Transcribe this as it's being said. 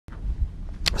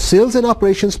Sales and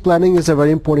operations planning is a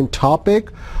very important topic,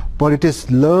 but it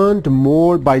is learned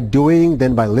more by doing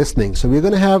than by listening. So we're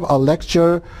going to have a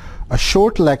lecture, a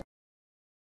short lecture.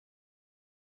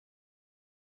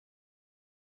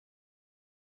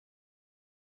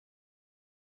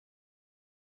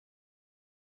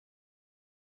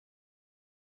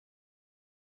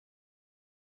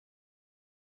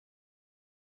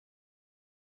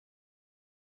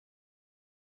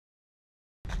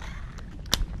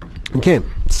 Okay,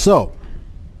 so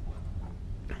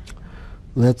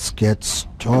let's get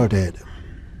started.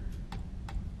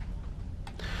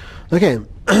 Okay,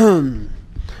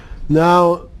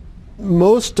 now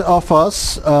most of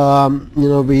us,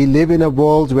 we live in a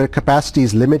world where capacity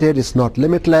is limited, it's not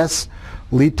limitless,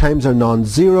 lead times are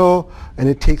non-zero, and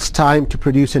it takes time to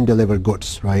produce and deliver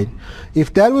goods, right?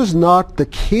 If that was not the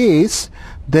case,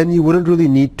 then you wouldn't really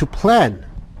need to plan.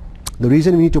 The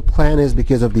reason we need to plan is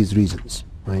because of these reasons,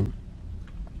 right?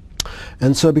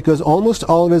 And so because almost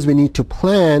always we need to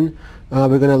plan,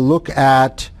 we're going to look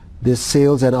at this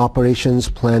sales and operations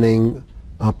planning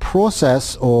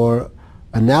process or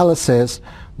analysis,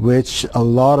 which a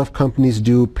lot of companies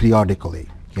do periodically.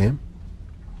 Okay,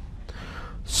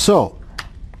 so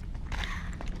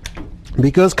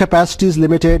because capacity is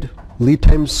limited, lead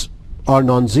times are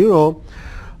non-zero,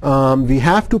 we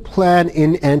have to plan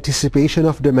in anticipation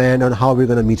of demand on how we're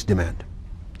going to meet demand.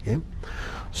 Okay.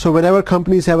 So whenever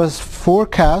companies have a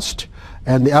forecast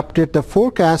and they update the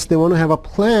forecast, they want to have a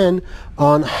plan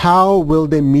on how will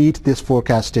they meet this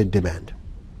forecasted demand.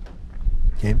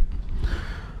 Okay.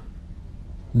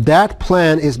 That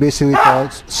plan is basically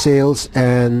called sales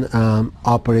and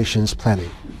operations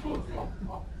planning.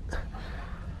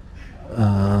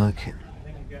 Okay.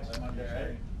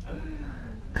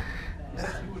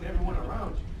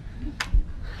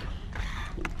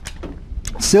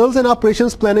 Sales and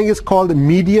operations planning is called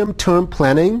medium-term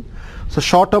planning. So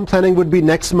short-term planning would be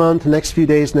next month, next few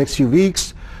days, next few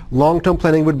weeks. Long-term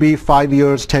planning would be 5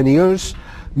 years, 10 years.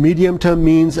 Medium-term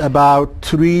means about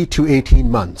 3 to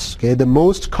 18 months. Okay, the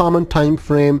most common time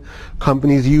frame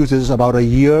companies use is about a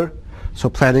year. So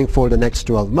planning for the next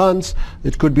 12 months.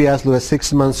 It could be as low as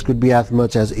 6 months, could be as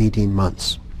much as 18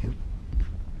 months. Okay.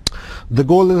 The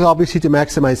goal is obviously to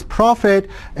maximize profit,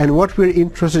 and what we're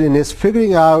interested in is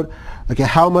figuring out, okay,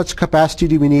 how much capacity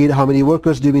do we need? How many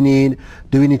workers do we need?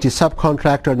 Do we need to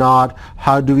subcontract or not?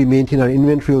 How do we maintain our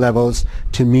inventory levels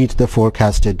to meet the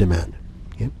forecasted demand?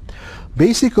 Okay.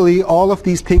 Basically, all of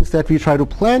these things that we try to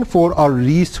plan for are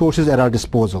resources at our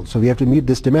disposal. So we have to meet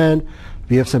this demand.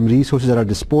 We have some resources at our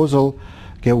disposal.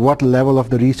 Okay, what level of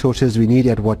the resources we need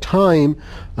at what time,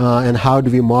 and how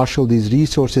do we marshal these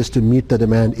resources to meet the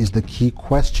demand is the key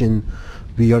question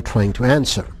we are trying to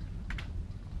answer.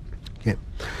 Okay.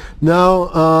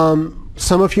 Now,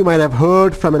 some of you might have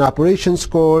heard from an operations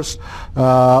course,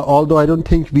 although I don't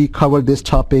think we covered this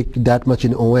topic that much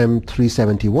in OM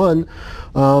 371.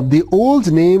 The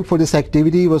old name for this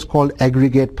activity was called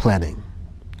aggregate planning.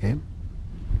 Okay.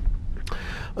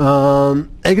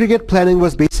 Aggregate planning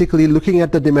was basically looking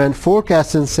at the demand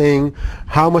forecast and saying,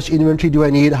 how much inventory do I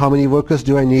need? How many workers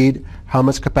do I need? How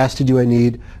much capacity do I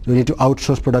need? Do I need to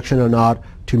outsource production or not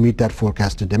to meet that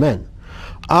forecasted demand?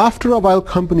 After a while,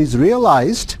 companies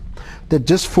realized that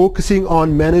just focusing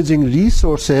on managing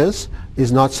resources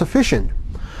is not sufficient.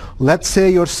 Let's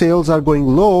say your sales are going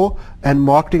low and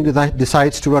marketing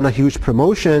decides to run a huge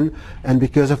promotion, and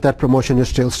because of that promotion your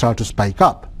sales start to spike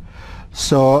up.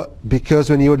 So because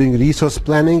when you were doing resource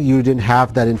planning you didn't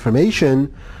have that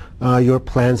information, your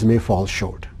plans may fall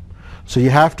short. So you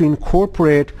have to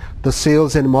incorporate the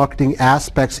sales and marketing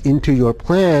aspects into your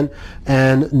plan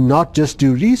and not just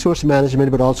do resource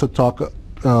management, but also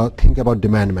think about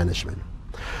demand management.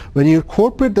 When you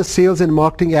incorporate the sales and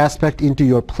marketing aspect into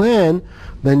your plan,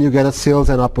 then you get a sales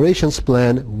and operations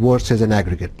plan versus an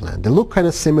aggregate plan. They look kind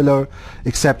of similar,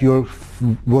 except you're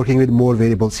working with more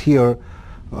variables here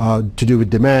to do with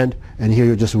demand, and here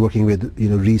you're just working with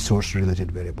resource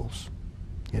related variables.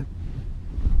 Yeah.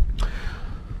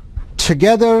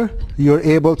 Together you're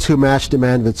able to match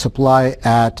demand with supply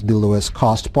at the lowest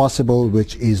cost possible,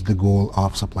 which is the goal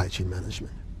of supply chain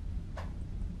management.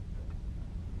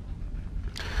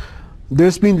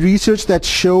 There's been research that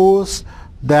shows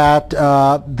that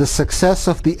the success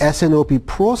of the S&OP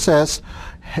process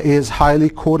is highly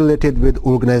correlated with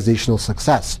organizational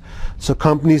success. So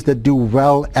companies that do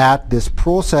well at this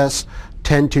process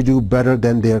tend to do better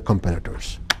than their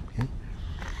competitors. Okay.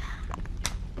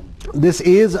 This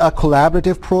is a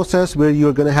collaborative process where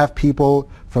you're going to have people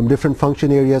from different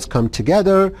function areas come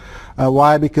together.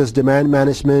 Why? Because demand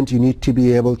management, you need to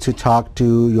be able to talk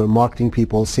to your marketing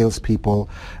people, sales people,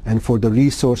 and for the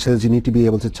resources, you need to be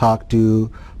able to talk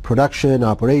to production,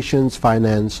 operations,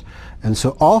 finance, and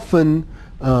so often,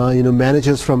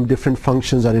 managers from different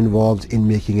functions are involved in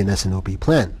making an S&OP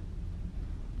plan.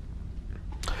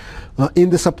 In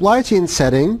the supply chain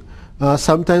setting,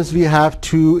 sometimes we have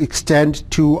to extend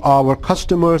to our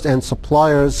customers and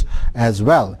suppliers as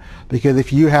well, because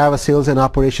if you have a sales and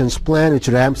operations plan which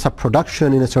ramps up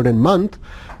production in a certain month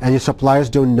and your suppliers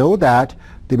don't know that,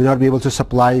 they may not be able to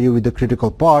supply you with the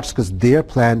critical parts because their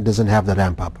plan doesn't have the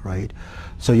ramp up, right?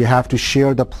 So you have to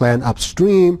share the plan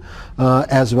upstream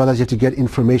as well as you have to get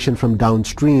information from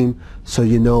downstream so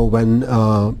you know when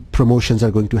promotions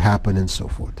are going to happen and so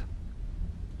forth.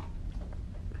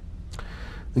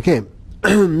 Okay,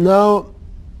 now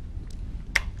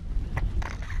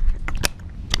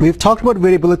we've talked about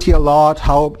variability a lot,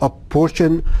 how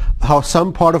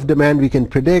some part of demand we can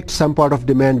predict, some part of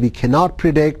demand we cannot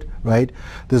predict, right?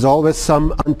 There's always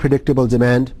some unpredictable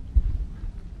demand.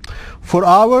 For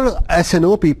our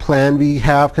S&OP plan, we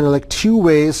have kind of like two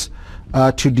ways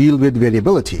to deal with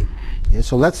variability. Okay,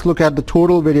 so let's look at the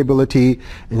total variability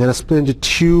and kind of split into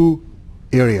two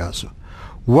areas.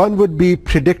 One would be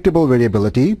predictable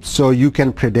variability, so you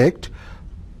can predict,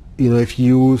 if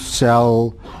you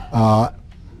sell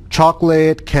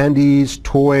chocolate, candies,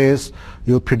 toys,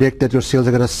 you'll predict that your sales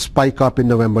are going to spike up in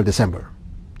November, December.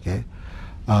 Okay,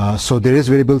 so there is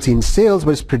variability in sales,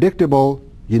 but it's predictable.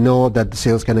 You know that the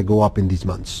sales going to go up in these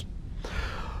months.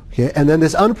 Okay, and then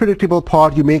this unpredictable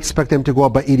part, you may expect them to go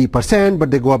up by 80%,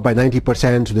 but they go up by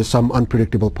 90%, so there's some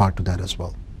unpredictable part to that as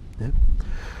well. Yeah.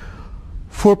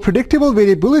 For predictable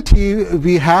variability,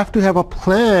 we have to have a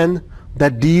plan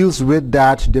that deals with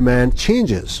that demand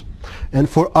changes. And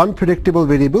for unpredictable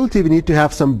variability, we need to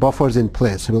have some buffers in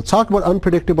place. So we'll talk about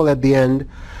unpredictable at the end,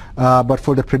 but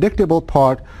for the predictable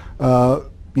part,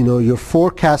 your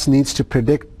forecast needs to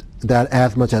predict that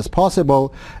as much as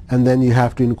possible, and then you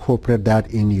have to incorporate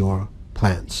that in your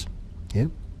plans. Okay?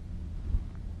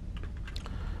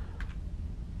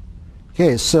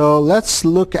 Okay, so let's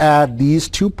look at these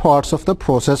two parts of the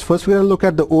process. First, we're going to look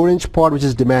at the orange part, which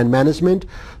is demand management.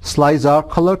 Slides are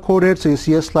color-coded, so you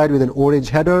see a slide with an orange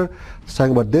header. It's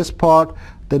talking about this part.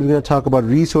 Then we're going to talk about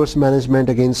resource management.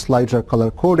 Again, slides are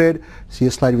color-coded. See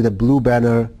a slide with a blue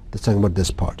banner that's talking about this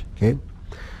part. Okay,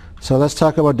 so let's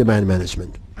talk about demand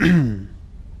management.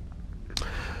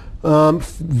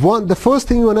 The first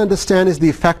thing you want to understand is the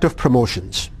effect of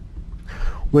promotions.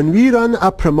 When we run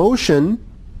a promotion,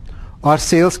 our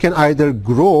sales can either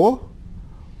grow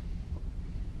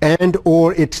and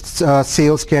or its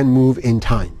sales can move in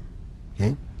time.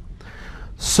 Okay?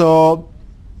 So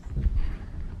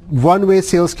one way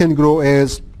sales can grow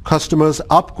is customers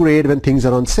upgrade when things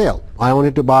are on sale. I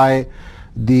wanted to buy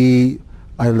the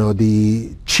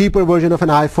cheaper version of an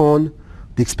iPhone.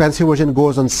 The expensive version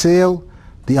goes on sale.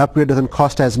 The upgrade doesn't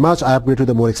cost as much. I upgrade to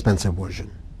the more expensive version.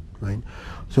 Right?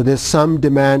 So there's some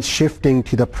demand shifting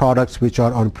to the products which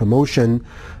are on promotion.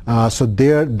 So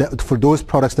for those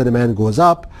products, the demand goes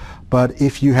up. But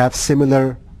if you have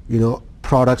similar,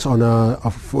 products on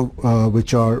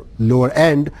which are lower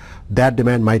end, that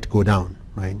demand might go down.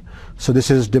 Right? So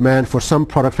this is demand for some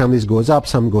product families goes up,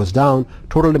 some goes down.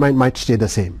 Total demand might stay the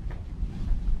same.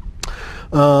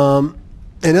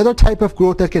 Another type of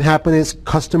growth that can happen is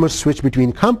customers switch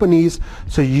between companies,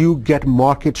 so you get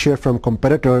market share from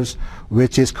competitors,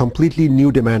 which is completely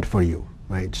new demand for you,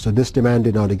 right? So this demand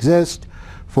did not exist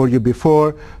for you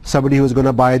before. Somebody who's going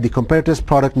to buy the competitor's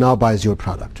product now buys your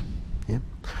product. Yeah?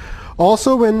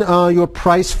 Also, when your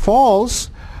price falls,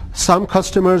 some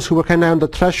customers who were kind of on the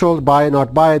threshold, buy or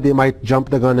not buy, they might jump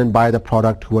the gun and buy the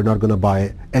product who were not going to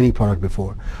buy any product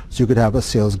before. So you could have a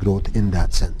sales growth in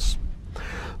that sense.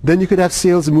 Then you could have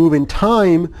sales move in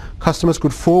time. Customers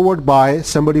could forward buy.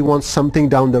 Somebody wants something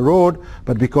down the road,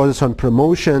 but because it's on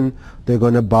promotion, they're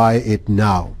going to buy it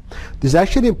now. This is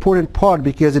actually an important part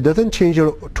because it doesn't change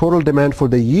your total demand for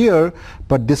the year,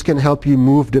 but this can help you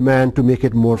move demand to make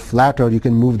it more flatter. You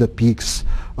can move the peaks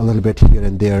a little bit here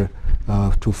and there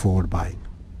to forward buying.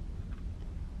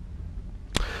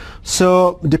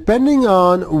 So depending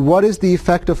on what is the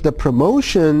effect of the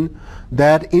promotion,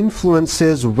 that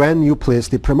influences when you place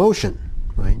the promotion,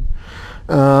 right?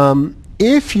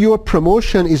 If your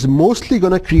promotion is mostly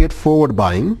going to create forward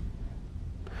buying,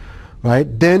 right,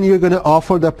 then you're going to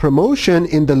offer the promotion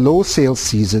in the low sales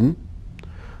season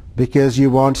because you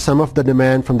want some of the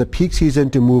demand from the peak season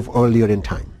to move earlier in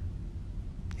time.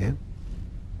 Okay?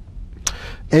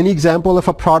 Any example of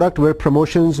a product where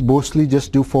promotions mostly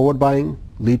just do forward buying,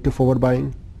 lead to forward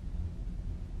buying?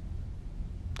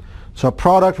 So a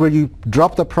product where you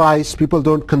drop the price, people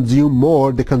don't consume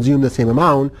more, they consume the same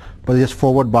amount, but they just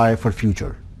forward buy for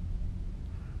future.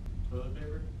 Toilet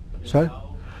paper? Sorry?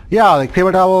 Towels? Yeah, like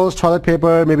paper towels, toilet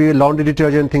paper, maybe laundry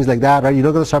detergent, things like that, right? You're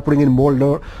not going to start putting in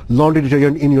more laundry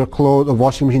detergent in your clothes or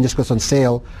washing machine just because it's on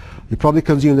sale. You probably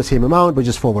consume the same amount, but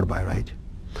just forward buy, right?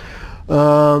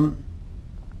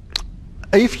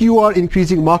 If you are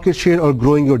increasing market share or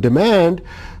growing your demand,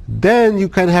 then you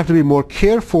kind of have to be more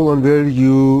careful on where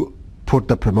you put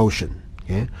the promotion.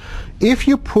 Okay? If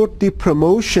you put the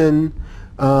promotion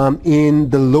in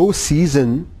the low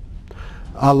season,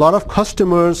 a lot of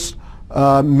customers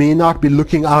may not be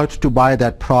looking out to buy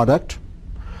that product,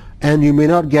 and you may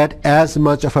not get as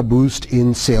much of a boost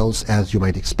in sales as you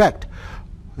might expect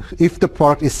if the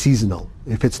product is seasonal.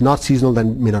 If it's not seasonal,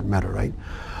 then it may not matter, right?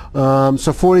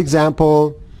 So for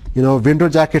example, winter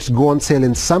jackets go on sale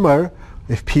in summer.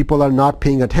 If people are not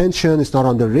paying attention, it's not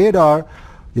on the radar,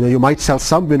 you might sell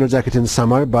some winter jackets in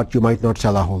summer, but you might not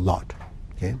sell a whole lot.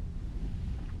 Okay.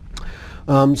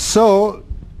 So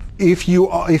if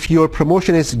your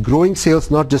promotion is growing sales,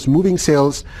 not just moving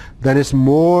sales, then it's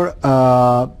more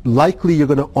likely you're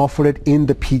going to offer it in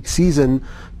the peak season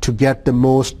to get the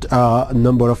most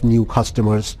number of new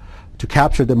customers, to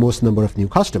capture the most number of new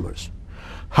customers.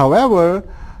 However,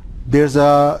 there's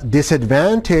a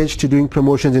disadvantage to doing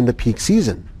promotions in the peak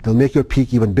season. They'll make your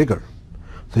peak even bigger,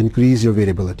 so increase your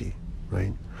variability,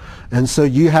 right? And so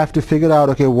you have to figure out,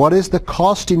 okay, what is the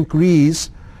cost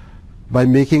increase by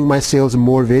making my sales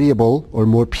more variable or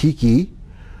more peaky,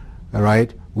 all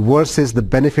right, versus the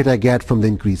benefit I get from the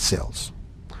increased sales.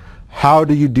 How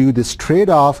do you do this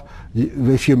trade-off?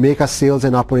 If you make a sales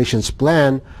and operations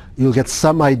plan, you'll get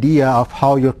some idea of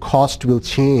how your cost will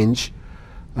change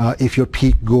if your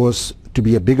peak goes to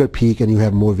be a bigger peak and you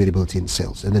have more variability in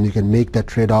sales. And then you can make that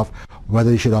trade-off whether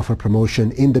you should offer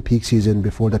promotion in the peak season,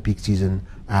 before the peak season,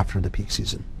 after the peak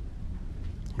season.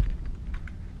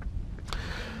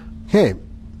 Okay,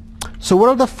 so what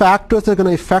are the factors that are going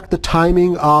to affect the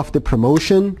timing of the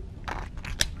promotion?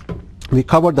 We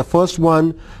covered the first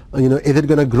one, is it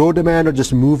going to grow demand or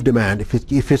just move demand?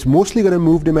 If it's mostly going to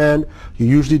move demand, you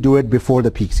usually do it before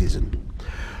the peak season.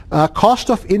 Cost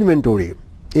of inventory.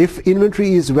 If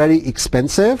inventory is very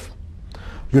expensive,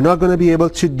 you're not going to be able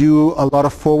to do a lot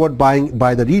of forward buying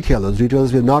by the retailers.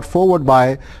 Retailers will not forward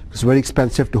buy because it's very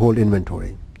expensive to hold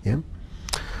inventory. Yeah?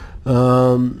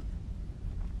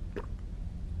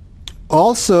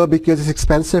 Also, because it's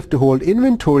expensive to hold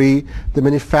inventory, the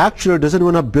manufacturer doesn't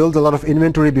want to build a lot of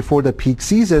inventory before the peak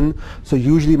season, so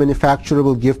usually manufacturer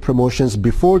will give promotions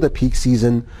before the peak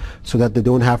season so that they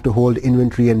don't have to hold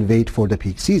inventory and wait for the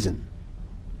peak season.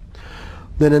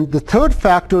 Then the third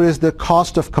factor is the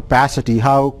cost of capacity,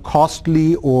 how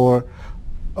costly or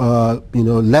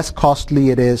less costly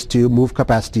it is to move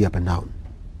capacity up and down.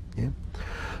 Yeah?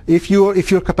 If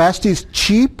your capacity is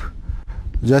cheap,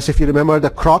 just if you remember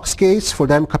the Crocs case, for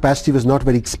them capacity was not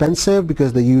very expensive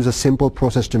because they use a simple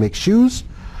process to make shoes.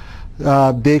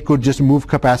 They could just move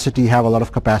capacity, have a lot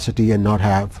of capacity, and not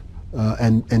have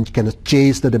and kind of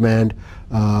chase the demand.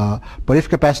 But if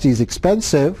capacity is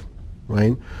expensive,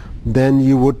 right, then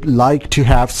you would like to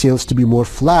have sales to be more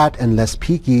flat and less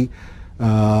peaky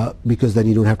because then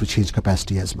you don't have to change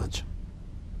capacity as much.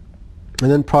 And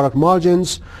then product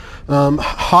margins.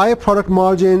 High product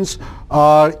margins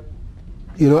are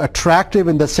attractive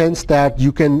in the sense that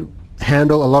you can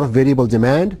handle a lot of variable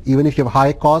demand. Even if you have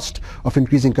high cost of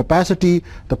increasing capacity,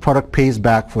 the product pays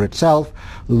back for itself.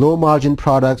 Low margin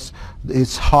products,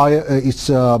 it's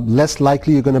less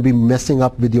likely you're going to be messing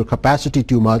up with your capacity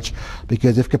too much,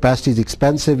 because if capacity is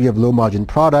expensive, you have low margin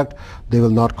product, they will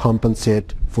not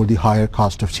compensate for the higher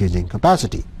cost of changing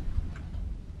capacity.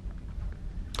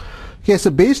 Okay, so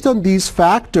based on these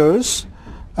factors,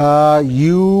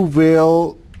 you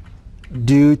will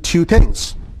do two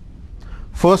things.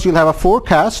 First, you'll have a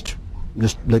forecast,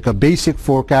 just like a basic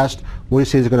forecast, what you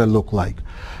say is going to look like.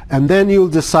 And then you'll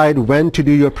decide when to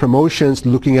do your promotions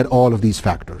looking at all of these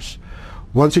factors.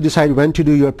 Once you decide when to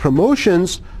do your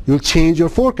promotions, you'll change your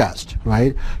forecast,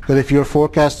 right? Because if your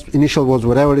forecast initial was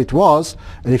whatever it was,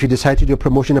 and if you decide to do a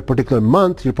promotion a particular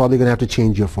month, you're probably going to have to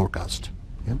change your forecast.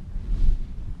 Okay?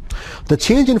 The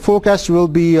change in forecast will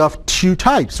be of two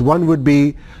types. One would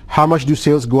be how much do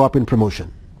sales go up in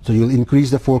promotion. So you'll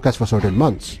increase the forecast for certain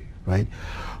months, right?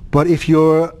 But if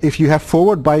you have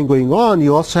forward buying going on,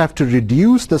 you also have to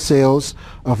reduce the sales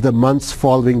of the months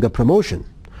following the promotion.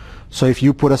 So if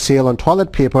you put a sale on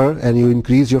toilet paper and you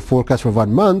increase your forecast for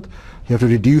 1 month, you have to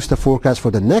reduce the forecast for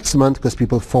the next month because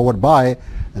people forward buy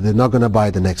and they're not going to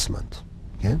buy the next month.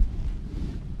 Okay.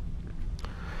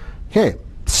 Okay.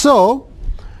 So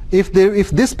if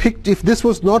this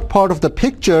was not part of the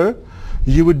picture,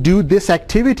 you would do this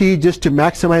activity just to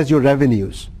maximize your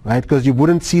revenues, right? Because you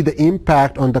wouldn't see the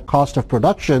impact on the cost of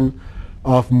production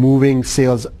of moving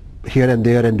sales here and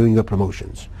there and doing your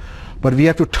promotions. But we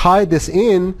have to tie this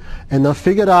in and now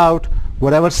figure out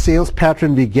whatever sales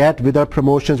pattern we get with our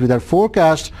promotions, with our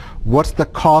forecast, what's the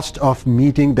cost of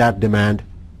meeting that demand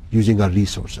using our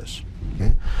resources.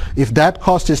 Okay? If that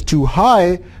cost is too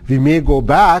high, we may go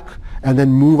back and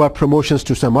then move our promotions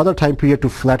to some other time period to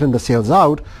flatten the sales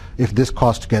out if this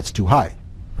cost gets too high.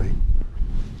 Right?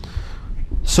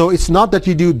 So it's not that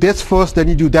you do this first, then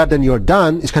you do that, then you're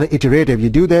done. It's kind of iterative. You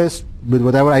do this with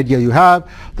whatever idea you have,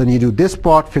 then you do this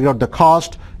part, figure out the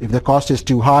cost. If the cost is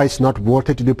too high, it's not worth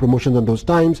it to do promotions on those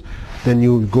times, then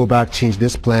you go back, change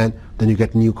this plan, then you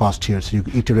get new cost here. So you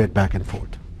iterate back and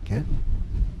forth. Okay?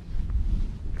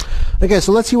 Okay,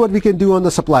 so let's see what we can do on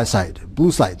the supply side,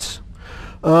 blue slides.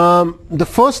 The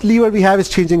first lever we have is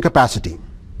changing capacity.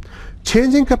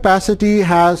 Changing capacity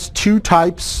has two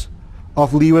types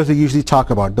of levers we usually talk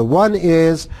about. The one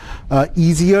is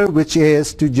easier, which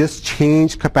is to just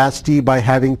change capacity by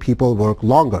having people work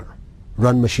longer,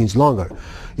 run machines longer.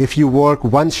 If you work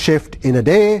one shift in a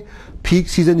day, peak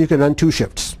season you can run 2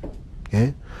 shifts.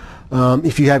 Okay?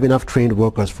 If you have enough trained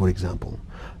workers, for example.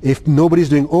 If nobody's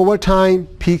doing overtime,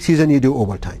 peak season you do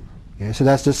overtime. Okay? So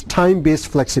that's just time-based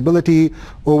flexibility,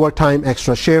 overtime,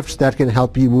 extra shifts that can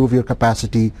help you move your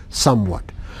capacity somewhat.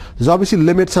 There's obviously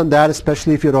limits on that,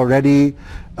 especially if you're already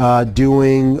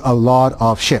doing a lot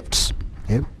of shifts.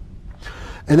 Okay?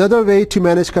 Another way to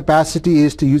manage capacity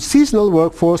is to use seasonal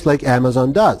workforce like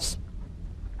Amazon does.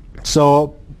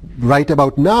 So right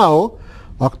about now,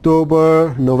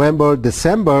 October, November,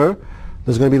 December,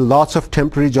 there's going to be lots of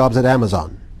temporary jobs at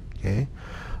Amazon. Okay?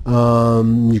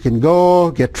 You can go,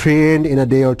 get trained in a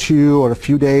day or two or a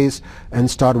few days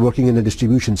and start working in the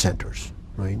distribution centers.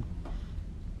 Right?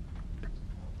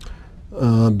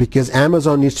 Because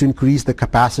Amazon needs to increase the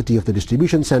capacity of the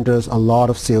distribution centers, a lot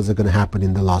of sales are going to happen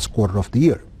in the last quarter of the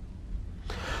year.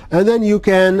 And then you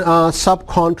can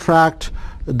subcontract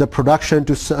the production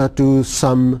to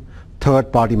some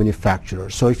third-party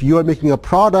manufacturers. So if you are making a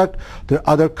product, there are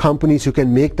other companies who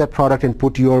can make that product and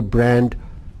put your brand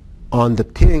on the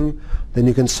thing, then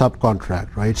you can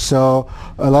subcontract, right? So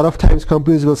a lot of times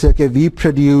companies will say, okay, we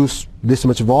produce this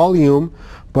much volume,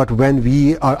 but when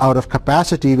we are out of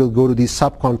capacity, we'll go to these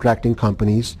subcontracting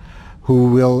companies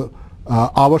who will,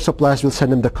 our suppliers will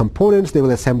send them the components, they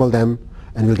will assemble them,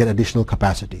 and we'll get additional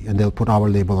capacity, and they'll put our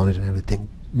label on it and everything.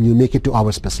 You make it to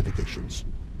our specifications.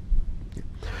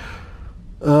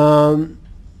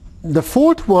 The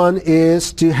fourth one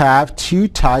is to have 2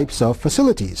 types of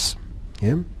facilities.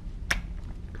 Okay?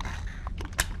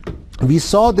 We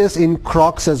saw this in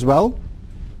Crocs as well.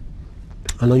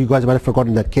 I know you guys might have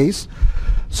forgotten that case.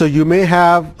 So you may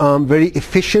have very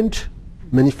efficient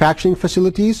manufacturing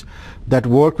facilities that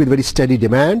work with very steady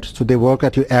demand. So they work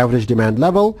at your average demand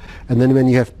level. And then when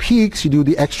you have peaks, you do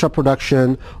the extra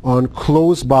production on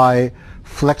close-by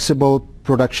flexible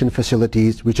production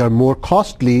facilities, which are more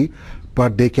costly,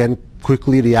 but they can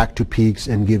quickly react to peaks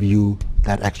and give you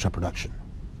that extra production.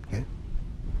 Okay?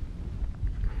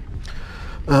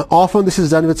 Often this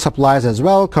is done with suppliers as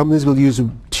well. Companies will use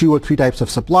 2 or 3 types of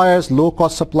suppliers: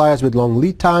 low-cost suppliers with long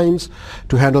lead times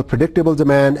to handle predictable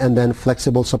demand, and then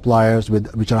flexible suppliers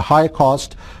which are high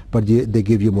cost, but they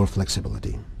give you more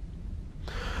flexibility.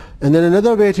 And then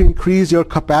another way to increase your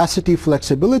capacity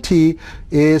flexibility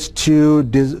is to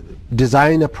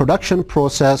design a production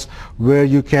process where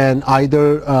you can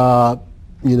either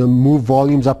move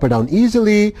volumes up or down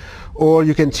easily, or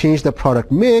you can change the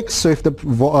product mix. So if the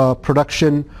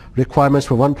production requirements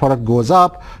for one product goes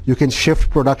up, you can shift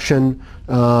production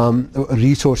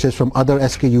resources from other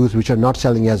SKUs which are not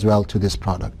selling as well to this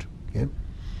product. Okay?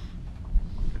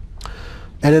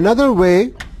 And another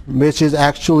way, which is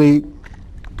actually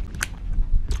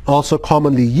also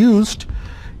commonly used,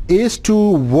 is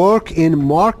to work in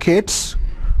markets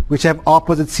which have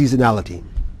opposite seasonality.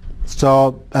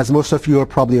 So as most of you are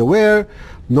probably aware,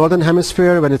 Northern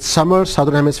Hemisphere, when it's summer,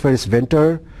 Southern Hemisphere is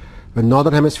winter. When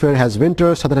Northern Hemisphere has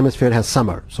winter, Southern Hemisphere has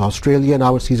summer. So Australia and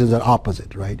our seasons are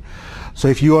opposite, right? So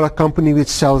if you are a company which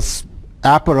sells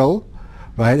apparel,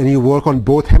 right, and you work on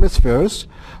both hemispheres,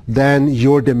 then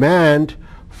your demand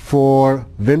for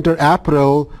winter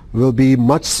apparel will be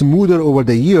much smoother over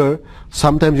the year.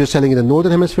 Sometimes you're selling in the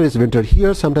Northern Hemisphere, it's winter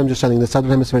here. Sometimes you're selling in the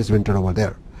Southern Hemisphere, it's winter over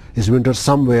there. It's winter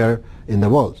somewhere in the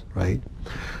world, right?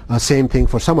 Same thing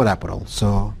for summer apparel.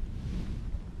 So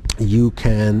you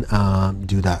can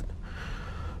do that.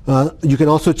 You can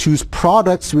also choose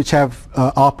products which have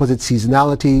opposite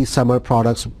seasonality, summer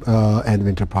products and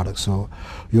winter products. So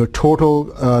your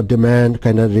total demand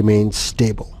kind of remains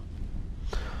stable.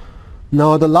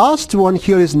 Now the last one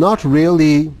here is not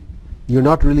really, you're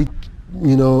not really,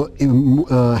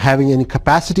 having any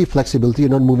capacity flexibility.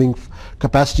 You're not moving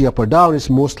capacity up or down. It's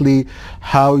mostly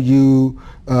how you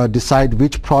decide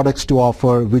which products to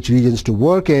offer, which regions to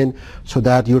work in, so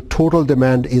that your total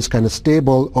demand is kind of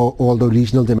stable, although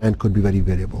regional demand could be very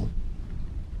variable.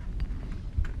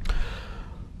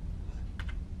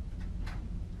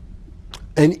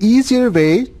 An easier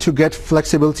way to get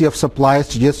flexibility of supply is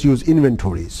to just use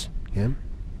inventories. Okay?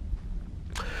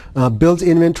 Build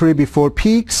inventory before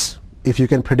peaks if you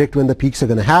can predict when the peaks are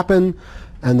going to happen,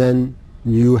 and then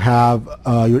you're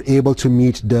able to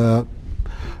meet the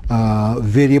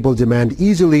variable demand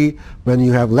easily. When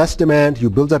you have less demand,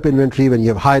 you build up inventory. When you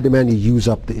have high demand, you use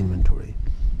up the inventory.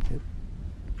 Okay.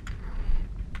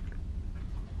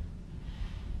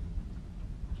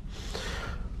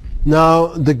 Now,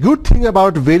 the good thing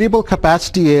about variable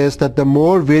capacity is that the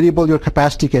more variable your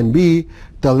capacity can be,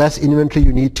 the less inventory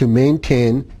you need to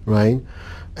maintain, right?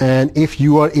 And if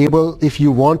you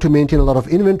want to maintain a lot of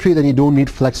inventory, then you don't need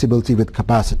flexibility with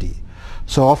capacity.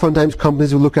 So oftentimes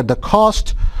companies will look at the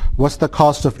cost, what's the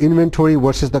cost of inventory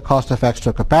versus the cost of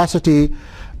extra capacity,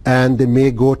 and they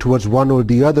may go towards one or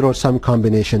the other or some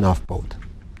combination of both.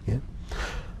 Yeah?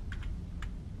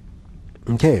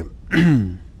 Okay.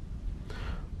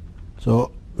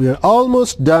 So we are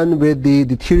almost done with the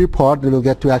theory part, and we'll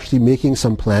get to actually making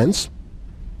some plans.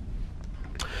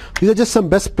 These are just some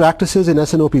best practices in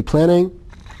S&OP planning.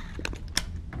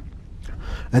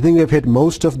 I think we've hit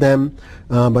most of them,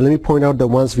 but let me point out the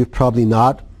ones we've probably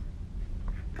not.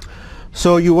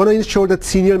 So you want to ensure that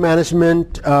senior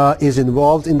management is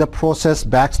involved in the process,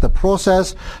 backs the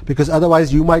process, because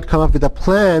otherwise you might come up with a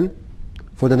plan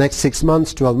for the next 6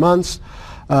 months, 12 months,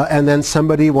 and then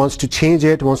somebody wants to change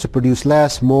it, wants to produce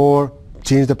less, more,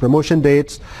 change the promotion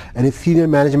dates, and if senior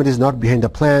management is not behind the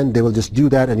plan, they will just do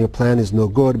that, and your plan is no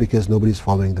good because nobody's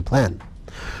following the plan.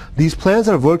 These plans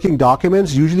are working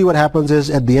documents. Usually what happens is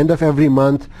at the end of every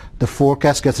month, the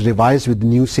forecast gets revised with the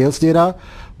new sales data.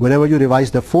 Whenever you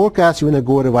revise the forecast, you want to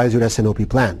go revise your S&OP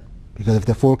plan, because if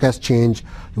the forecast change,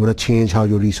 you want to change how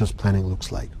your resource planning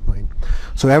looks like, right?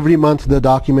 So every month the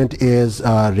document is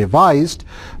revised,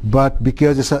 but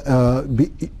because it's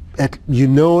you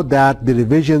know that the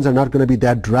revisions are not going to be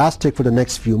that drastic for the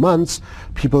next few months,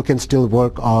 people can still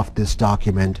work off this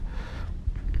document.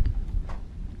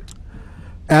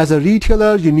 As a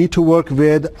retailer, you need to work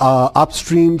with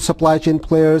upstream supply chain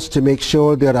players to make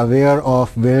sure they're aware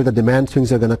of where the demand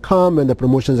swings are going to come and the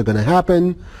promotions are going to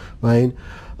happen, right?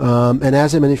 And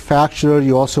as a manufacturer,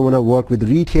 you also want to work with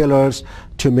retailers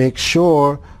to make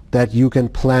sure that you can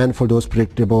plan for those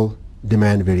predictable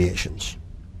demand variations.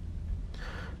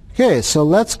 Okay, so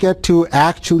let's get to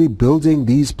actually building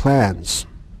these plans.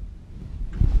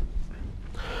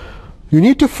 You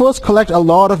need to first collect a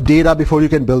lot of data before you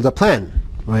can build a plan,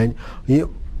 right? You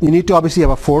need to obviously have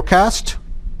a forecast,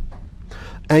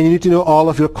 and you need to know all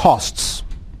of your costs.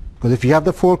 Because if you have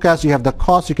the forecast, you have the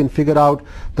cost, you can figure out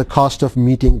the cost of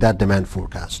meeting that demand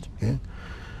forecast. Okay?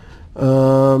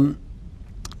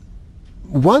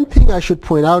 One thing I should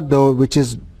point out though, which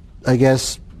is, I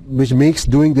guess, which makes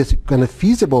doing this kind of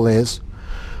feasible is,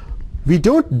 we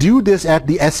don't do this at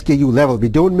the SKU level. We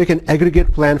don't make an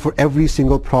aggregate plan for every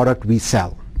single product we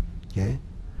sell. Okay?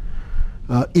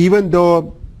 Even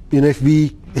though, if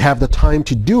we have the time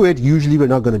to do it, usually we're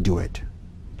not going to do it.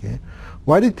 Okay?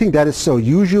 Why do you think that is so?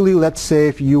 Usually, let's say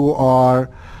if you are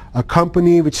a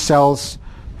company which sells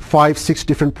 5, 6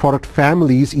 different product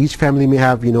families, each family may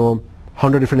have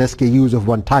 100 different SKUs of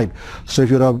one type. So if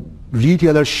you're a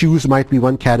retailer, shoes might be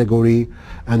one category,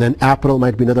 and then apparel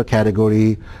might be another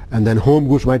category, and then home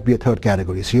goods might be a third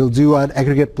category. So you'll do an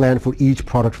aggregate plan for each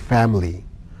product family,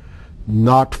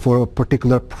 not for a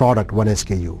particular product, one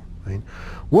SKU. Right?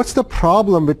 What's the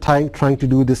problem with trying to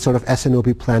do this sort of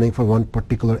S&OP planning for one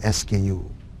particular SKU?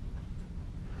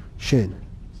 Shane?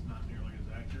 It's not nearly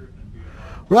as accurate and be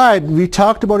Right. We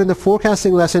talked about in the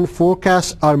forecasting lesson,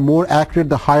 forecasts are more accurate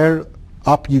the higher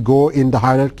up you go in the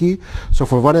hierarchy. So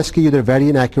for one SKU, they're very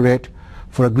inaccurate.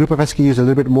 For a group of SKUs, a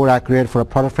little bit more accurate. For a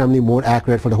product family, more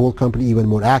accurate. For the whole company, even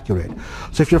more accurate.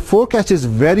 So if your forecast is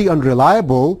very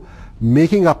unreliable,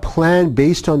 making a plan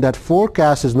based on that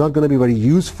forecast is not going to be very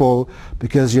useful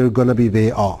because you're going to be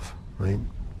way off, right?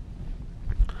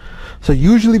 So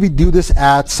usually we do this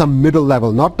at some middle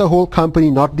level, not the whole company,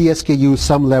 not the SKU,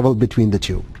 some level between the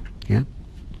two. Yeah.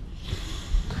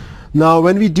 Now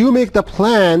when we do make the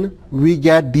plan, we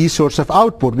get these sorts of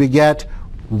output. We get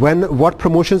what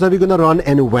promotions are we going to run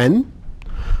and when.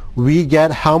 We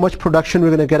get how much production we're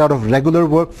going to get out of regular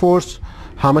workforce,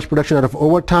 how much production out of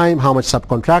overtime, how much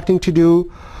subcontracting to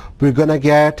do. We're going to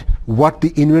get what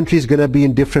the inventory is going to be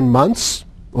in different months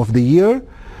of the year,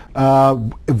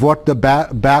 what the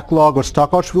backlog or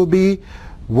stockouts will be,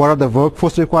 what are the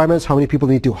workforce requirements, how many people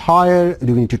need to hire,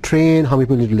 do we need to train, how many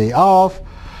people need to lay off,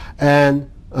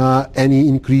 and any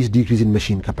increase, decrease in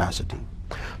machine capacity.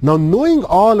 Now, knowing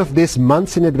all of this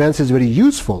months in advance is very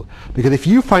useful, because if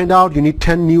you find out you need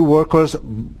 10 new workers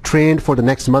trained for the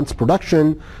next month's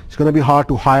production, it's going to be hard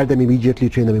to hire them immediately,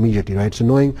 train them immediately, right? So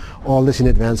knowing all this in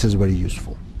advance is very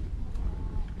useful.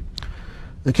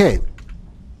 Okay,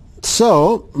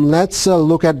 so let's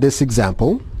look at this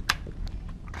example.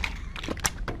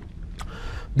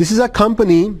 This is a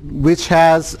company which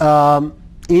has,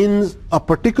 in a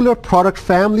particular product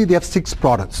family, they have 6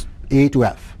 products, A to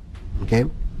F, okay?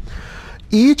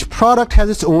 Each product has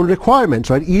its own requirements,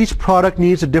 right? Each product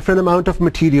needs a different amount of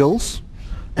materials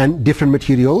and different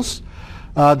materials.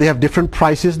 They have different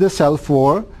prices they sell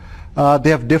for. They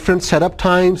have different setup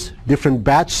times, different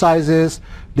batch sizes,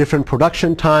 different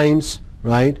production times,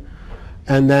 right?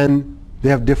 And then they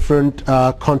have different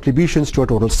contributions to our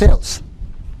total sales.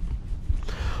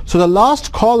 So the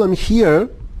last column here,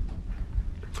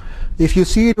 if you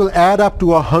see, it will add up to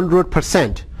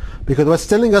 100%, because what's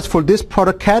telling us for this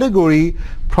product category,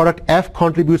 product F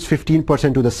contributes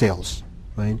 15% to the sales,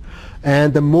 right?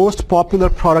 And the most popular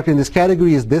product in this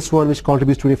category is this one, which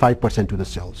contributes 25% to the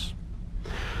sales.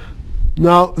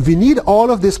 Now, we need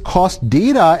all of this cost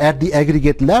data at the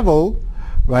aggregate level,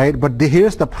 right? But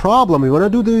here's the problem. We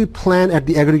want to do the plan at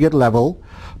the aggregate level,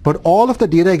 but all of the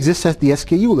data exists at the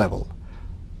SKU level.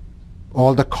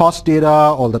 All the cost data,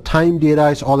 all the time data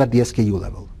is all at the SKU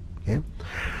level, okay?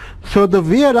 So the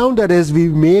way around that is we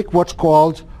make what's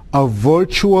called a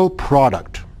virtual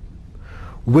product,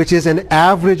 which is an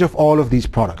average of all of these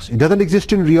products. It doesn't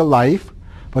exist in real life,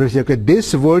 but we say, okay,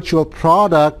 this virtual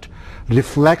product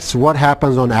reflects what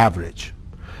happens on average.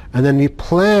 And then we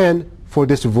plan for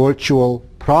this virtual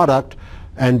product,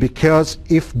 and because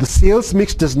if the sales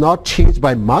mix does not change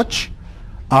by much,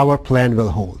 our plan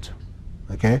will hold,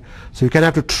 okay? So you kind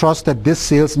of have to trust that this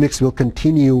sales mix will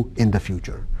continue in the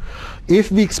future.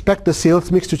 If we expect the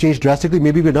sales mix to change drastically,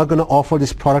 maybe we're not going to offer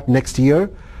this product next year,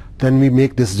 then we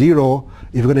make this 0.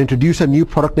 If we're going to introduce a new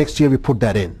product next year, we put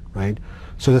that in, right?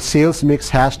 So the sales mix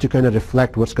has to kind of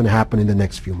reflect what's going to happen in the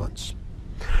next few months.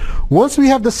 Once we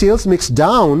have the sales mix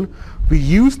down, we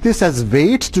use this as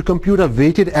weights to compute a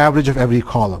weighted average of every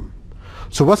column.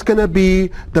 So what's going to be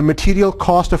the material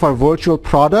cost of our virtual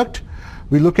product?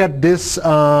 We look at this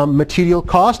material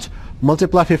cost,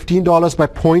 multiply $15 by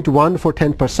 0.1 for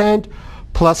 10%,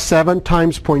 plus 7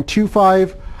 times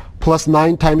 0.25, plus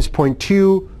 9 times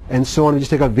 0.2, and so on. We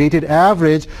just take a weighted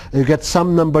average, and you get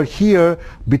some number here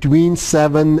between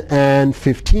 7 and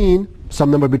 15,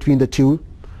 some number between the two,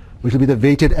 which will be the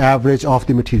weighted average of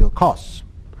the material costs.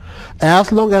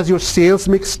 As long as your sales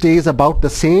mix stays about the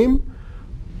same,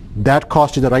 that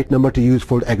cost is the right number to use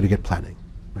for aggregate planning,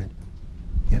 right?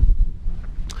 Yeah.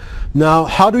 Now,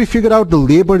 how do we figure out the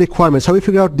labor requirements? How do we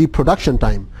figure out the production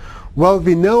time? Well,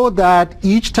 we know that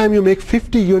each time you make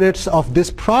 50 units of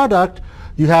this product,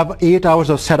 you have 8 hours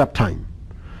of setup time,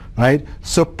 right?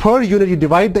 So per unit, you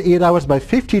divide the 8 hours by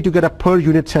 50 to get a per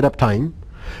unit setup time,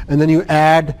 and then you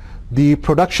add the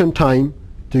production time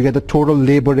to get the total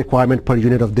labor requirement per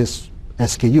unit of this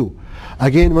SKU.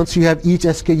 Again, once you have each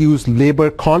SKU's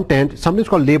labor content, something's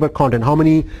called labor content, how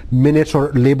many minutes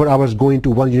or labor hours go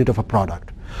into 1 unit of a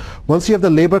product. Once you have the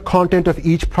labor content of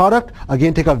each product,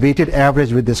 again take a weighted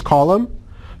average with this column,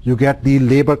 you get the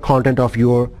labor content of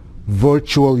your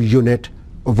virtual unit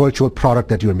or virtual product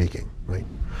that you're making, right?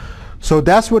 So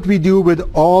that's what we do with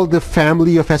all the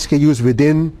family of SKUs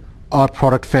within our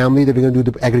product family that we're going to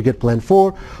do the aggregate plan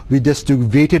for. We just do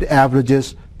weighted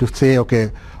averages to say,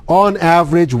 okay, on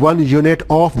average 1 unit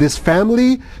of this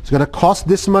family is going to cost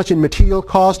this much in material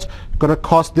cost, going to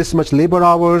cost this much labor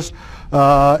hours,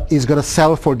 is going to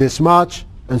sell for this much,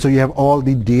 and so you have all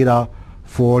the data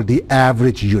for the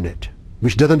average unit,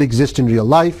 which doesn't exist in real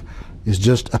life, is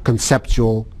just a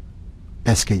conceptual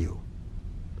SKU.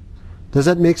 Does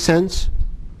that make sense?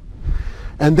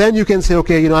 And then you can say,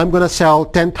 okay, I'm going to sell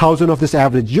 10,000 of this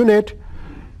average unit,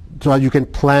 so you can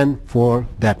plan for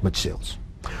that much sales.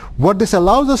 What this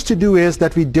allows us to do is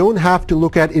that we don't have to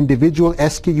look at individual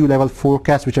SKU level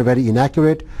forecasts, which are very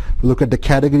inaccurate. We look at the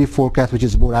category forecast, which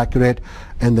is more accurate,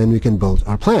 and then we can build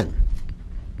our plan.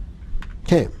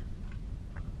 Okay.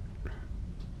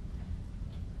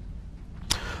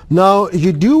 Now,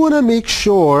 you do want to make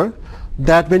sure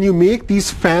that when you make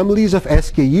these families of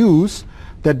SKUs,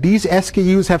 that these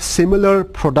SKUs have similar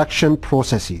production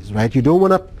processes, right? You don't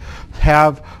want to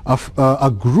have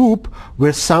a group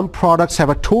where some products have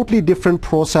a totally different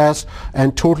process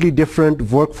and totally different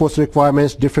workforce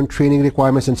requirements, different training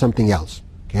requirements, and something else.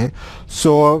 Okay,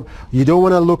 so you don't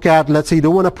want to look at, let's say you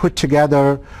don't want to put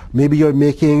together, maybe you're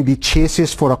making the chassis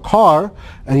for a car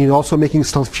and you're also making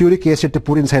sulfuric acid to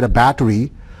put inside a battery.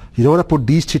 You don't want to put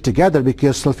these two together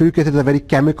because sulfuric acid is a very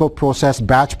chemical process,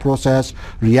 batch process,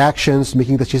 reactions,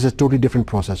 making the chassis a totally different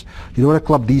process. You don't want to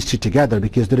club these two together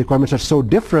because the requirements are so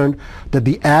different that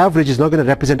the average is not going to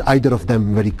represent either of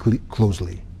them very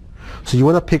closely. So you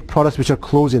want to pick products which are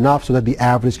close enough so that the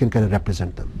average can kind of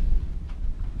represent them.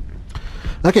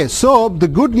 Okay, so the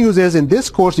good news is in this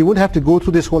course you won't have to go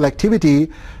through this whole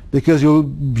activity because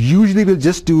you'll usually will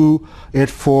just do it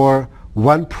for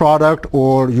one product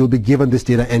or you'll be given this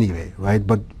data anyway, right?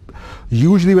 But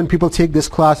usually when people take this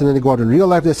class and then they go out in real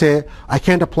life, they say, I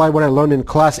can't apply what I learned in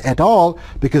class at all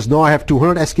because now I have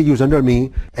 200 SKUs under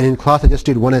me and in class I just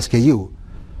did one SKU.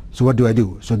 So what do I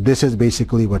do? So this is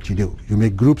basically what you do. You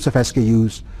make groups of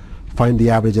SKUs, find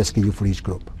the average SKU for each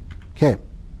group. Okay.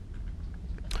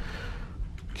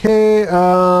 Okay,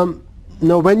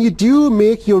 now when you do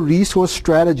make your resource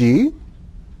strategy,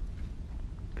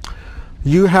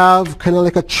 you have kind of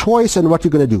like a choice on what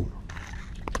you're going to do.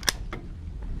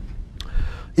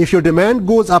 If your demand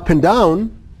goes up and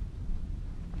down,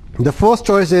 the first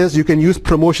choice is you can use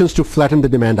promotions to flatten the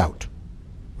demand out,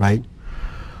 right?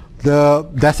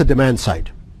 That's the demand side.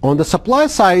 On the supply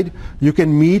side, you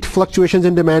can meet fluctuations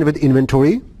in demand with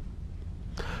inventory.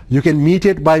 You can meet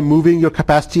it by moving your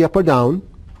capacity up or down,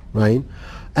 right?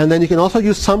 And then you can also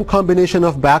use some combination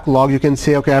of backlog. You can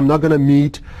say, okay, I'm not going to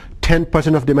meet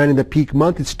 10% of demand in the peak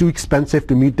month. It's too expensive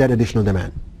to meet that additional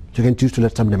demand. So you can choose to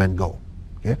let some demand go.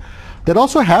 Okay? That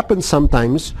also happens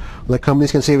sometimes. Like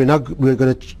companies can say, we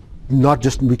can't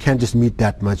just meet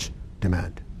that much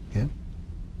demand. Okay.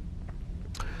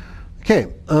 Okay.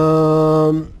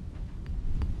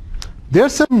 There are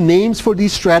some names for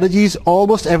these strategies.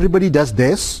 Almost everybody does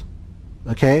this.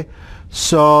 Okay.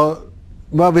 So,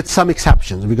 well, with some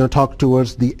exceptions. We're going to talk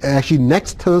towards actually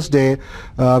next Thursday,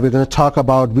 we're going to talk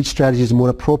about which strategy is more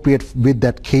appropriate with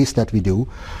that case that we do.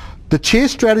 The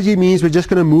chase strategy means we're just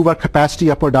going to move our capacity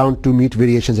up or down to meet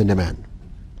variations in demand.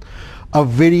 A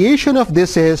variation of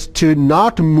this is to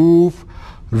not move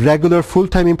regular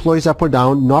full-time employees up or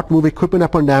down, not move equipment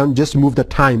up or down, just move the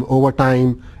time,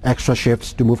 overtime, extra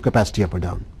shifts to move capacity up or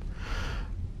down.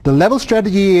 The level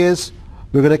strategy is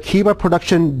we're going to keep our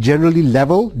production generally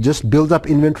level, just build up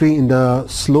inventory in the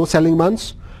slow selling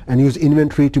months and use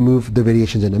inventory to move the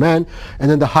variations in demand.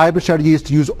 And then the hybrid strategy is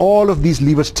to use all of these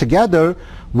levers together,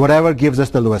 whatever gives us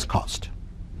the lowest cost.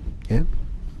 Okay.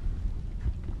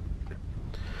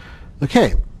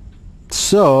 Okay.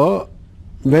 So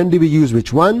when do we use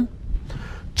which one?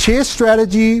 Chase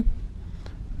strategy,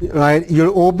 right?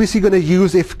 You're obviously going to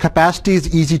use if capacity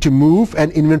is easy to move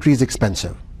and inventory is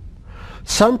expensive.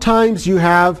 Sometimes you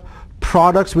have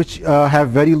products which have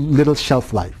very little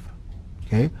shelf life.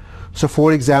 Okay, so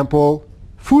for example,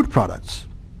 food products,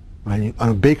 right?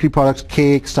 Bakery products,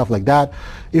 cake, stuff like that.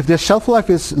 If their shelf life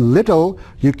is little,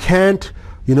 you can't,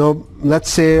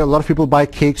 let's say a lot of people buy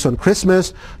cakes on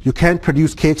Christmas. You can't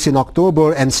produce cakes in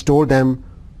October and store them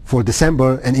for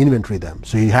December and inventory them.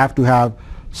 So you have to have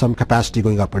some capacity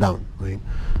going up or down, right?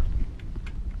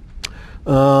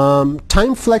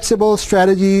 Time flexible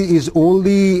strategy is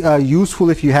only useful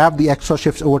if you have the extra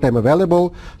shifts overtime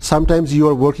available. Sometimes you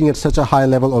are working at such a high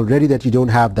level already that you don't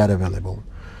have that available,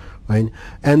 right?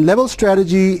 And level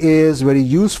strategy is very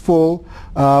useful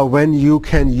when you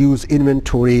can use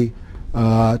inventory.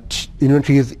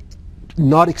 Inventory is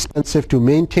not expensive to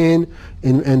maintain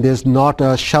and there's not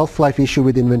a shelf life issue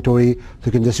with inventory, so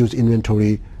you can just use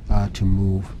inventory to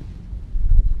move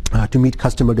to meet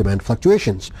customer demand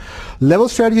fluctuations. Level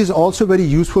strategy is also very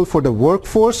useful for the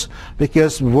workforce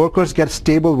because workers get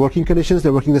stable working conditions.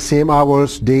 They're working the same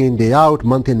hours day in, day out,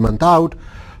 month in, month out,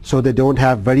 so they don't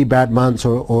have very bad months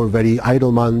or very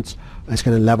idle months. It's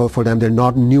kind of level for them.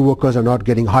 New workers are not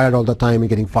getting hired all the time and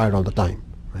getting fired all the time,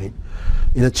 right?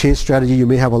 In a chase strategy, you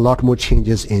may have a lot more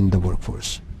changes in the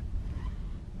workforce.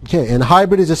 Okay, and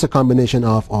hybrid is just a combination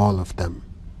of all of them.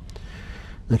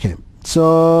 Okay,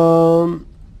 so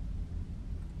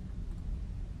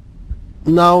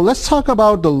now let's talk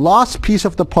about the last piece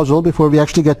of the puzzle before we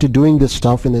actually get to doing this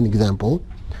stuff in an example.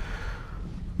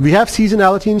 We have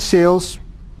seasonality in sales.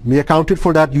 We accounted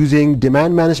for that using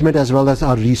demand management as well as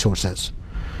our resources.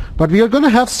 But we are going to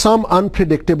have some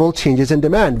unpredictable changes in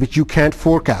demand which you can't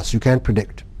forecast, you can't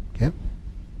predict. Okay?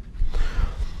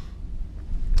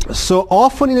 So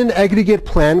often in an aggregate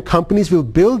plan, companies will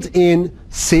build in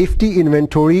safety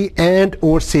inventory and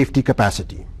or safety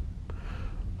capacity.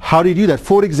 How do you do that?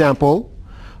 For example,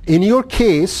 in your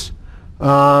case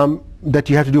that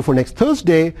you have to do for next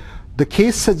Thursday, the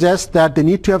case suggests that they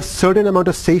need to have certain amount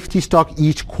of safety stock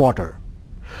each quarter.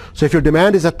 So if your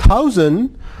demand is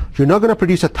 1,000, you're not going to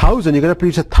produce 1,000, you're going to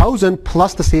produce 1,000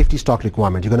 plus the safety stock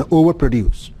requirement. You're going to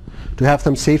overproduce to have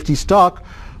some safety stock.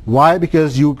 Why?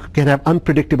 Because you can have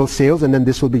unpredictable sales, and then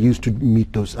this will be used to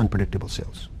meet those unpredictable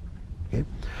sales. Okay?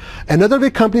 Another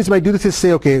way companies might do this is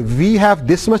say, okay, we have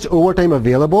this much overtime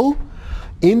available.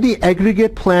 In the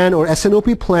aggregate plan or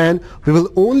S&OP plan, we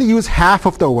will only use half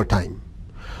of the overtime.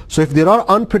 So if there are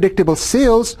unpredictable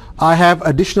sales, I have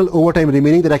additional overtime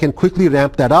remaining that I can quickly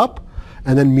ramp that up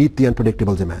and then meet the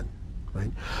unpredictable demand.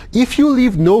 Right? If you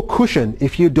leave no cushion,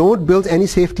 if you don't build any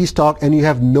safety stock and you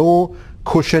have no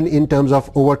cushion in terms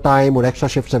of overtime or extra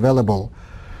shifts available,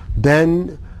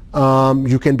 then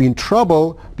you can be in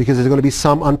trouble because there's going to be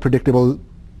some unpredictable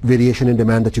variation in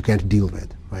demand that you can't deal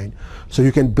with. Right? So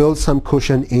you can build some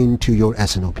cushion into your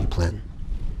S&OP plan.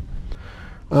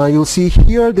 You'll see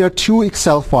here there are two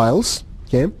Excel files.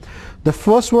 Okay, the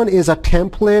first one is a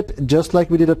template, just like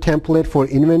we did a template for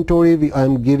inventory.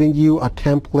 I'm giving you a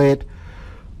template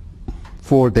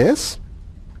for this,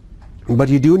 but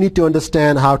you do need to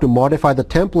understand how to modify the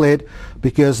template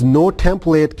because no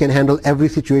template can handle every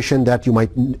situation that you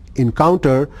might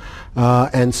encounter,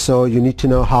 and so you need to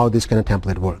know how this kind of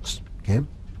template works. Okay,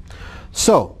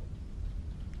 so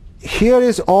here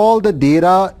is all the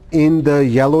data in the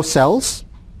yellow cells.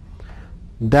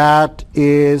 That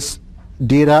is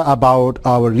data about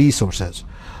our resources.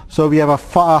 So we have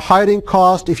a hiring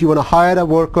cost. If you want to hire a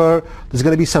worker, there's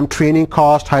going to be some training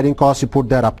cost, hiring cost, you put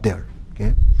that up there.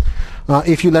 Okay.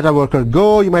 If you let a worker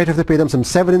go, you might have to pay them some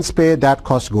severance pay, that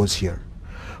cost goes here.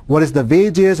 What is the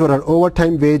wages, what are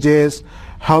overtime wages,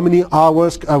 how many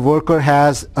hours a worker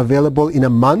has available in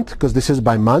a month, because this is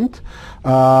by month.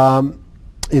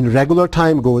 In regular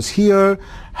time goes here,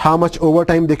 how much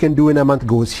overtime they can do in a month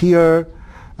goes here.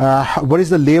 What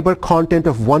is the labor content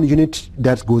of one unit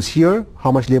that goes here?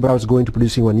 How much labor hours go into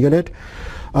producing one unit?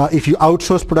 If you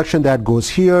outsource production, that goes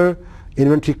here.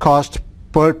 Inventory cost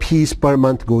per piece per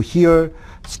month go here.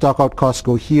 Stock out costs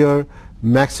go here.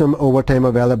 Maximum overtime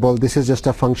available. This is just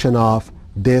a function of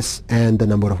this and the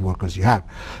number of workers you have.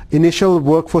 Initial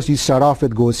workforce you start off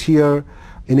with goes here.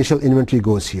 Initial inventory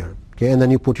goes here. Okay, and then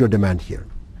you put your demand here.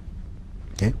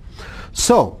 Okay,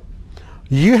 so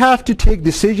you have to take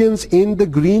decisions in the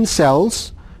green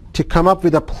cells to come up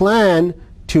with a plan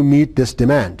to meet this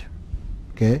demand.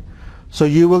 Okay, so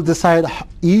you will decide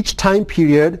each time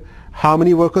period how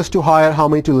many workers to hire, how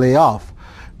many to lay off.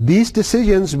 These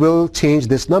decisions will change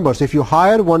this number. So if you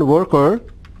hire one worker,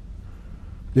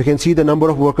 you can see the number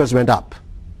of workers went up.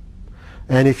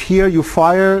 And if here you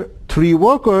fire 3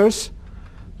 workers,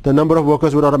 the number of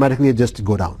workers would automatically just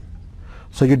go down.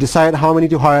 So you decide how many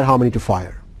to hire, how many to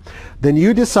fire. Then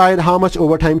you decide how much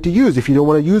overtime to use. If you don't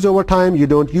want to use overtime, you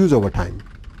don't use overtime.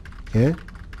 Okay?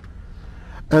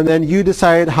 And then you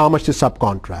decide how much to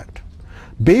subcontract.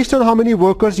 Based on how many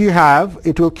workers you have,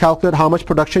 it will calculate how much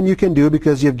production you can do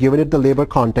because you've given it the labor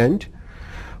content,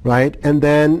 right? And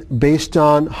then based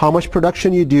on how much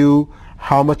production you do,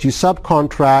 how much you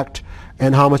subcontract,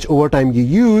 and how much overtime you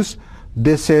use,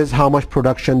 this is how much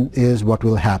production is what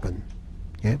will happen.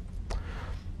 Okay?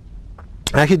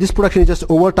 Actually, this production is just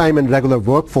overtime and regular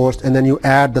workforce, and then you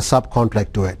add the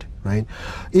subcontract to it, right?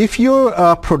 If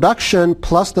your production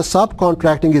plus the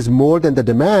subcontracting is more than the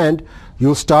demand,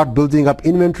 you'll start building up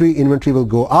inventory. Inventory will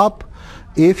go up.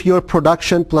 If your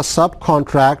production plus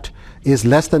subcontract is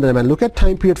less than the demand, look at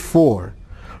time period 4.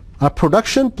 Our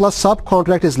production plus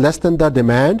subcontract is less than the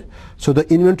demand, so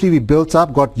the inventory we built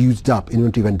up got used up.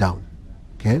 Inventory went down.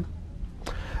 Okay?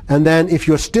 And then if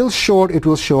you're still short, it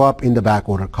will show up in the back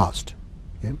order cost.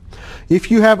 Okay. If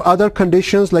you have other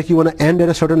conditions like you want to end at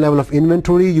a certain level of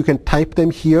inventory, you can type them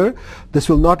here. This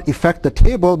will not affect the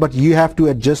table, but you have to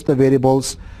adjust the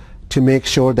variables to make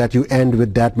sure that you end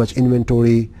with that much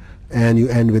inventory and you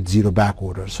end with 0 back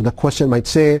orders. So the question might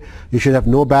say you should have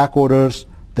no back orders,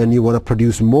 then you want to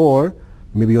produce more,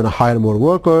 maybe you want to hire more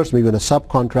workers, maybe you want to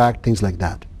subcontract, things like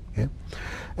that. Okay.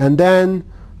 And then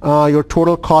your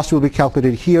total cost will be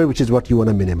calculated here, which is what you want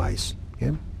to minimize.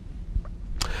 Okay.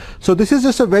 So this is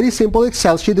just a very simple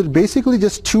Excel sheet. There's basically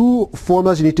just 2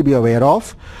 formulas you need to be aware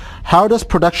of. How does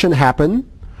production happen?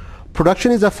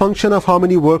 Production is a function of how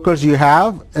many workers you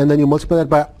have, and then you multiply that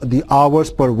by the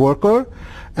hours per worker,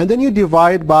 and then you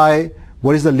divide by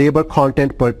what is the labor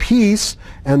content per piece,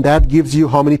 and that gives you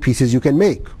how many pieces you can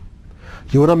make.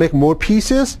 You want to make more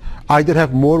pieces, either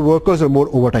have more workers or more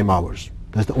overtime hours.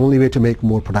 That's the only way to make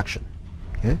more production.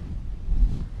 Okay?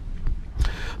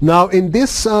 Now in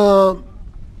this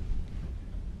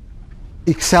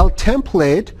Excel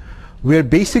template, we're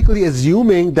basically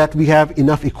assuming that we have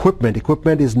enough equipment.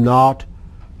 Equipment is not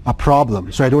a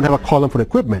problem. So I don't have a column for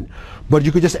equipment. But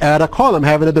you could just add a column,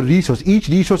 have another resource. Each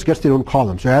resource gets their own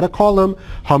column. So add a column,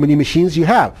 how many machines you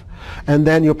have. And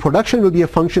then your production will be a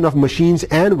function of machines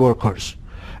and workers.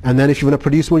 And then if you want to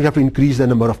produce more, you have to increase the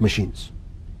number of machines.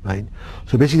 Right?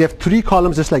 So basically you have 3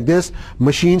 columns just like this: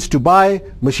 machines to buy,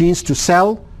 machines to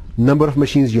sell, number of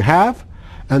machines you have,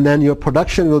 and then your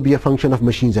production will be a function of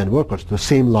machines and workers. The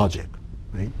same logic.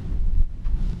 Right?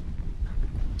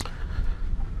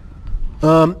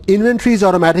 Inventory is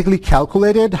automatically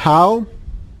calculated. How?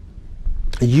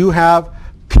 You have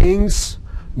things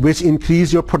which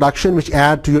increase your production, which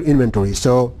add to your inventory.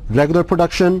 So regular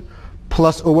production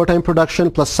plus overtime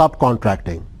production plus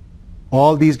subcontracting.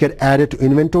 All these get added to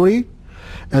inventory,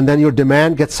 and then your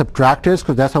demand gets subtracted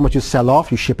because that's how much you sell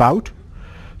off, you ship out.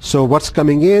 So what's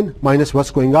coming in minus what's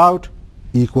going out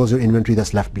equals your inventory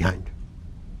that's left behind.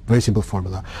 Very simple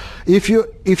formula. If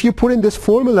you put in this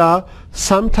formula,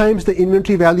 sometimes the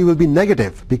inventory value will be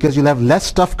negative because you'll have less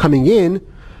stuff coming in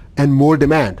and more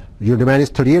demand. Your demand is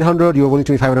 3,800, you have only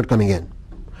 2,500 coming in.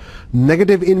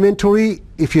 Negative inventory,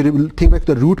 if you think back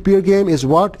to the root beer game, is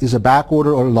what? Is a back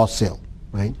order or a lost sale,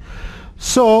 right?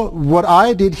 So what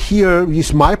I did here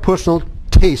is my personal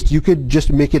taste. You could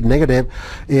just make it negative.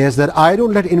 Is that I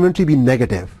don't let inventory be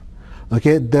negative.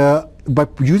 Okay, by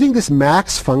using this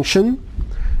max function,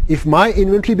 if my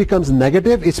inventory becomes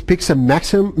negative, it picks a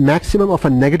maximum of a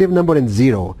negative number and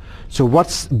 0. So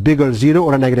what's bigger, 0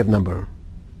 or a negative number?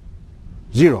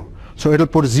 0. So it'll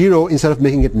put 0 instead of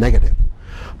making it negative.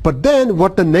 But then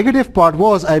what the negative part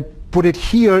was, I put it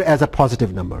here as a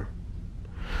positive number.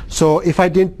 So if I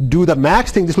didn't do the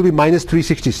max thing, this will be minus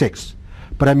 366.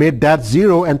 But I made that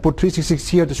 0 and put 366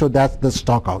 here to show that's the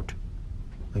stock out.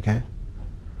 Okay?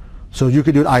 So you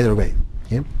could do it either way.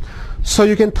 Okay? So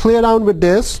you can play around with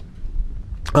this.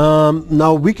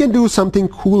 Now we can do something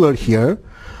cooler here.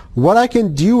 What I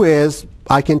can do is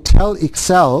I can tell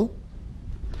Excel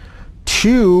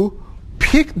to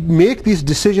make these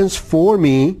decisions for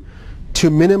me to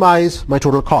minimize my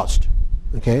total cost.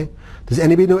 Okay? Does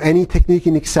anybody know any technique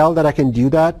in Excel that I can do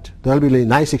that? That'll be really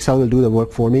nice. Excel will do the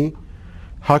work for me.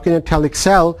 How can I tell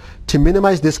Excel to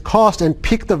minimize this cost and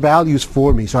pick the values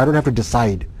for me so I don't have to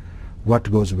decide what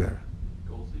goes where?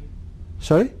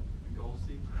 Sorry?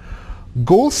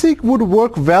 Goal-seek would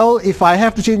work well if I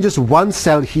have to change just one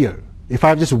cell here. If I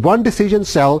have just one decision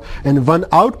cell and one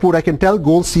output, I can tell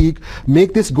goal-seek,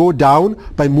 make this go down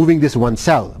by moving this one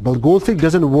cell. But goal-seek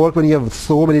doesn't work when you have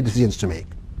so many decisions to make,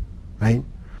 right?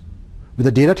 With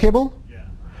a data table? Yeah.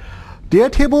 Data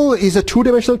table is a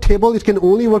 2-dimensional table. It can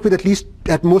only work with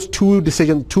at most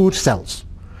 2 cells.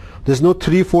 There's no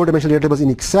 3, 4-dimensional data tables in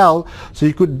Excel, so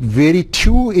you could vary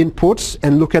 2 inputs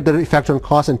and look at the effect on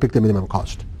cost and pick the minimum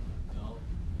cost.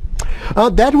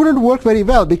 That wouldn't work very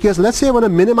well because let's say I want to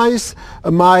minimize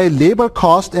my labor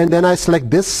cost and then I select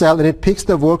this cell and it picks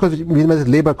the workers which minimizes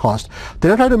labor cost.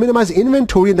 Then I try to minimize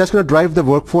inventory and that's going to drive the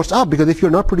workforce up because if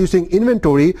you're not producing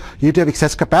inventory, you need to have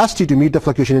excess capacity to meet the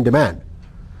fluctuation in demand.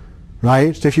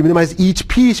 Right? So if you minimize each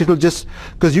piece, it will just,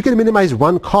 because you can minimize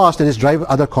one cost and just drive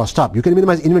other costs up. You can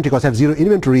minimize inventory cost, have 0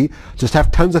 inventory, just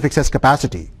have tons of excess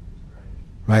capacity.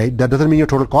 Right? That doesn't mean your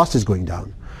total cost is going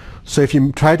down. So if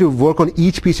you try to work on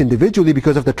each piece individually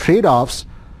because of the trade-offs,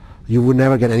 you would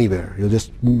never get anywhere. You'll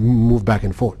just move back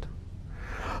and forth.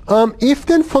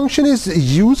 If-then function is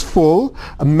useful.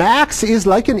 Max is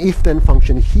like an if-then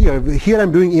function here. Here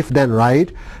I'm doing if-then,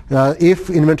 right?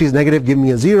 If inventory is negative, give me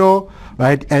a 0,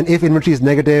 right? And if inventory is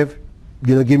negative,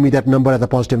 give me that number as a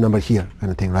positive number here,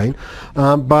 kind of thing, right?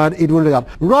 But it won't up.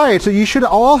 Right, so you should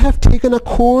all have taken a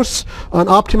course on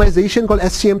optimization called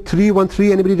SCM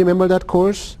 313. Anybody remember that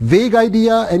course? Vague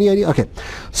idea? Any idea? Okay.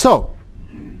 So,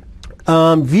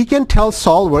 we can tell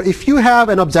solver, if you have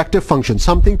an objective function,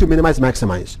 something to minimize,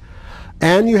 maximize,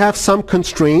 and you have some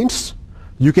constraints,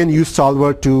 you can use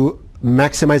solver to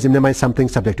maximize and minimize something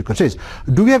subject to constraints.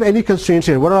 Do we have any constraints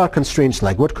here? What are our constraints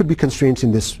like? What could be constraints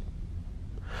in this?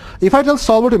 If I tell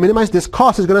solver to minimize this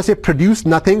cost, it's going to say produce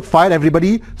nothing, fire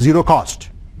everybody, 0 cost,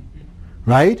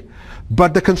 right?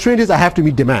 But the constraint is I have to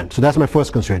meet demand. So that's my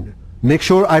first constraint. Make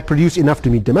sure I produce enough to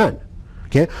meet demand.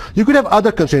 Okay? You could have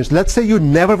other constraints. Let's say you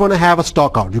never want to have a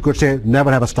stock out. You could say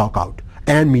never have a stock out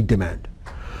and meet demand.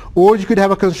 Or you could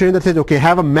have a constraint that says, okay,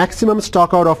 have a maximum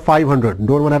stock out of 500.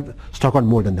 Don't want to have stock out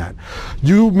more than that.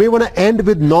 You may want to end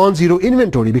with non-zero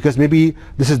inventory because maybe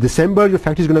this is December, your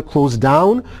factory is going to close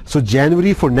down. So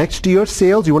January for next year's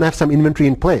sales, you want to have some inventory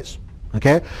in place.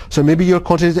 Okay, so maybe your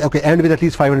constraint is, okay, end with at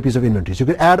least 500 pieces of inventory. So you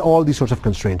can add all these sorts of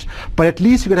constraints, but at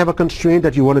least you can have a constraint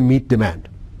that you want to meet demand.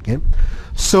 Okay,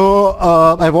 so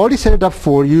I've already set it up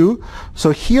for you.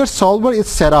 So here Solver is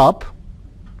set up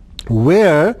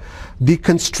where the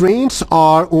constraints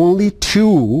are only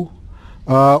 2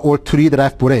 or 3 that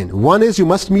I've put in. One is you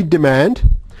must meet demand.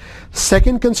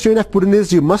 Second constraint I've put in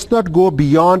is you must not go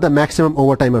beyond the maximum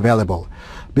overtime available,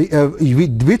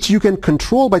 which you can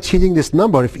control by changing this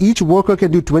number. If each worker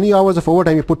can do 20 hours of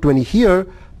overtime, you put 20 here,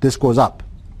 this goes up,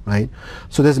 right?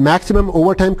 So there's maximum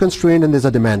overtime constraint and there's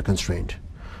a demand constraint.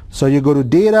 So you go to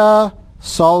data,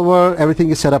 solver, everything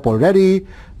is set up already.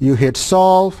 You hit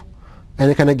solve, and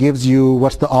it kind of gives you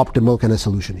what's the optimal kind of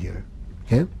solution here,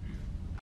 okay?